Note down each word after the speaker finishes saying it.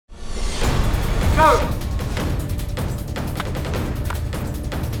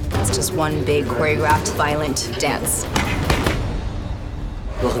It's just one big, choreographed, violent dance.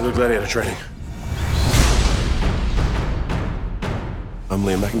 Welcome to gladiator training. I'm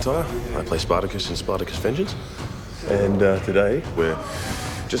McIntrye. I play Spartacus in Spartacus Vengeance. And today we're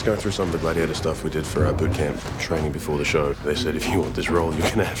just going through some of the gladiator stuff we did for our boot camp training before the show. They said if you want this role, you're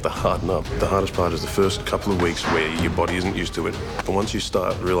gonna have to harden up. The hardest part is the first couple of weeks where your body isn't used to it. But once you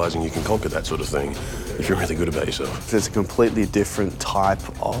start realizing you can conquer that sort of thing, you feel really good about yourself. There's a completely different type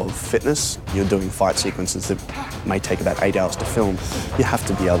of fitness. You're doing fight sequences that may take about 8 hours to film. You have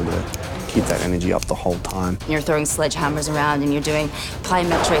to be able to keep that energy up the whole time. You're throwing sledgehammers around and you're doing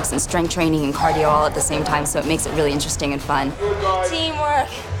plyometrics and strength training and cardio all at the same time, so it makes it really interesting and fun. Teamwork.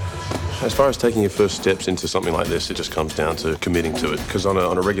 As far as taking your first steps into something like this, it just comes down to committing to it. Because on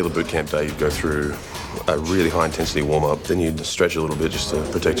a regular boot camp day, you'd go through a really high-intensity warm-up, then you'd stretch a little bit just to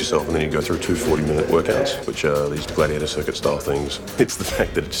protect yourself, and then you'd go through 2 40-minute workouts, which are these gladiator circuit-style things. It's the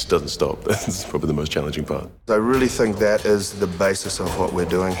fact that it just doesn't stop. That's probably the most challenging part. I really think that is the basis of what we're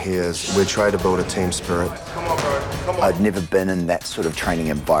doing here, is we try to build a team spirit. I'd never been in that sort of training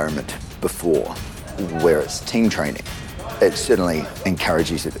environment before, where it's team training. It certainly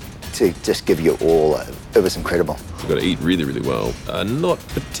encourages you to just give you all. It was incredible. You've got to eat really, really well. Not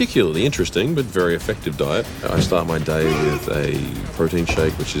particularly interesting, but very effective diet. I start my day with a protein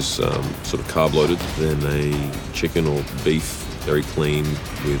shake, which is sort of carb-loaded, then a chicken or beef, very clean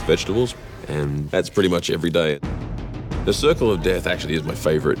with vegetables, and that's pretty much every day. The Circle of Death actually is my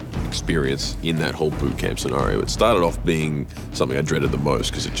favorite experience in that whole boot camp scenario. It started off being something I dreaded the most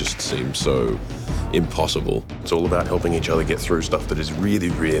because it just seemed so impossible. It's all about helping each other get through stuff that is really,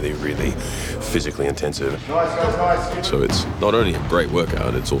 really, really physically intensive. So it's not only a great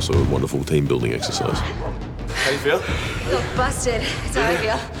workout, it's also a wonderful team-building exercise. How do you feel? I feel busted. That's how I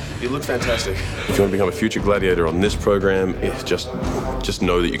feel. You look fantastic. If you want to become a future gladiator on this program, just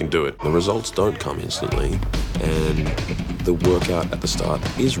know that you can do it. The results don't come instantly, and the workout at the start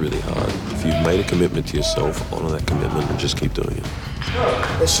is really hard. If you've made a commitment to yourself, honor that commitment and just keep doing it.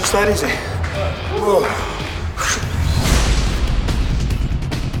 It's just that easy. Whoa.